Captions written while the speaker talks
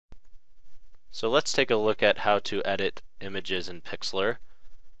So let's take a look at how to edit images in Pixlr.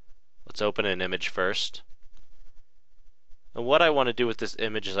 Let's open an image first. And what I want to do with this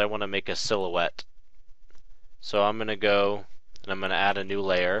image is I want to make a silhouette. So I'm going to go and I'm going to add a new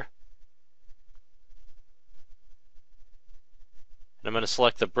layer. And I'm going to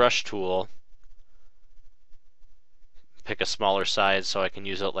select the brush tool, pick a smaller size so I can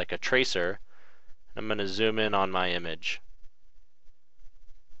use it like a tracer. I'm going to zoom in on my image.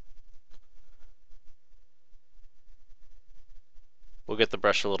 We'll get the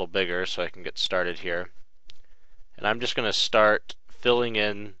brush a little bigger so I can get started here. And I'm just going to start filling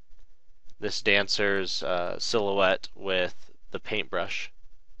in this dancer's silhouette with the paintbrush.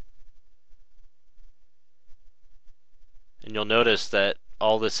 And you'll notice that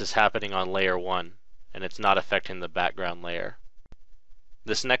all this is happening on layer 1, and it's not affecting the background layer.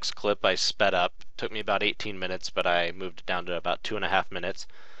 This next clip I sped up. It took me about 18 minutes, but I moved it down to about 2.5 minutes.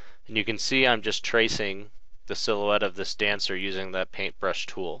 And you can see I'm just tracing the silhouette of this dancer using that paintbrush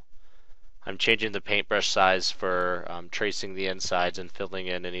tool. I'm changing the paintbrush size for tracing the insides and filling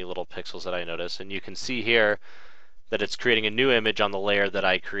in any little pixels that I notice. And you can see here that it's creating a new image on the layer that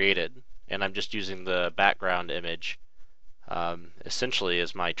I created. And I'm just using the background image essentially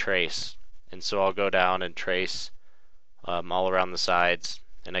as my trace. And so I'll go down and trace all around the sides,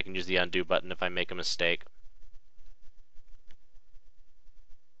 and I can use the undo button if I make a mistake.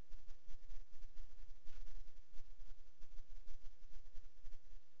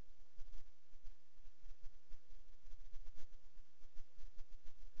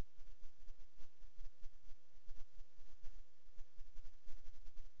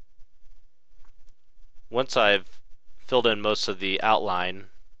 Once I've filled in most of the outline,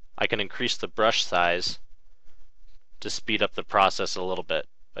 I can increase the brush size to speed up the process a little bit.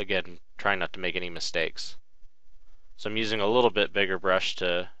 Again, trying not to make any mistakes. So I'm using a little bit bigger brush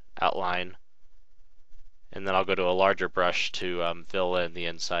to outline, and then I'll go to a larger brush to fill in the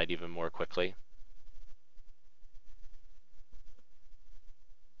inside even more quickly.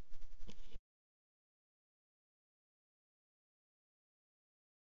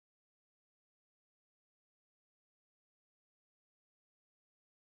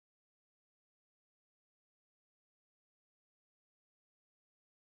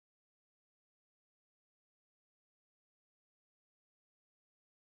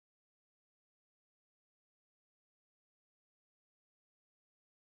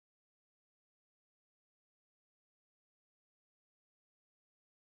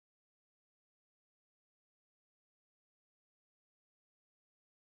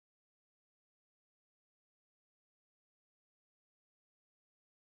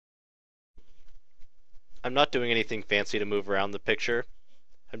 I'm not doing anything fancy to move around the picture.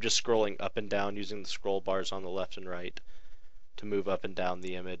 I'm just scrolling up and down using the scroll bars on the left and right to move up and down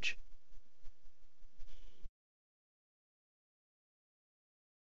the image.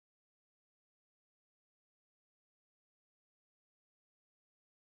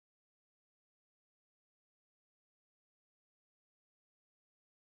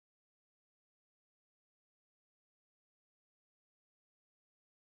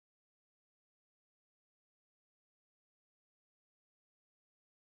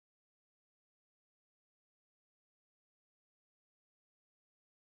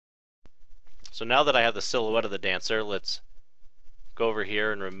 So now that I have the silhouette of the dancer, let's go over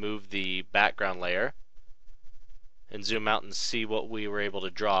here and remove the background layer and zoom out and see what we were able to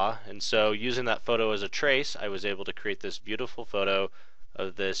draw. And so using that photo as a trace, I was able to create this beautiful photo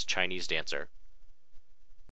of this Chinese dancer.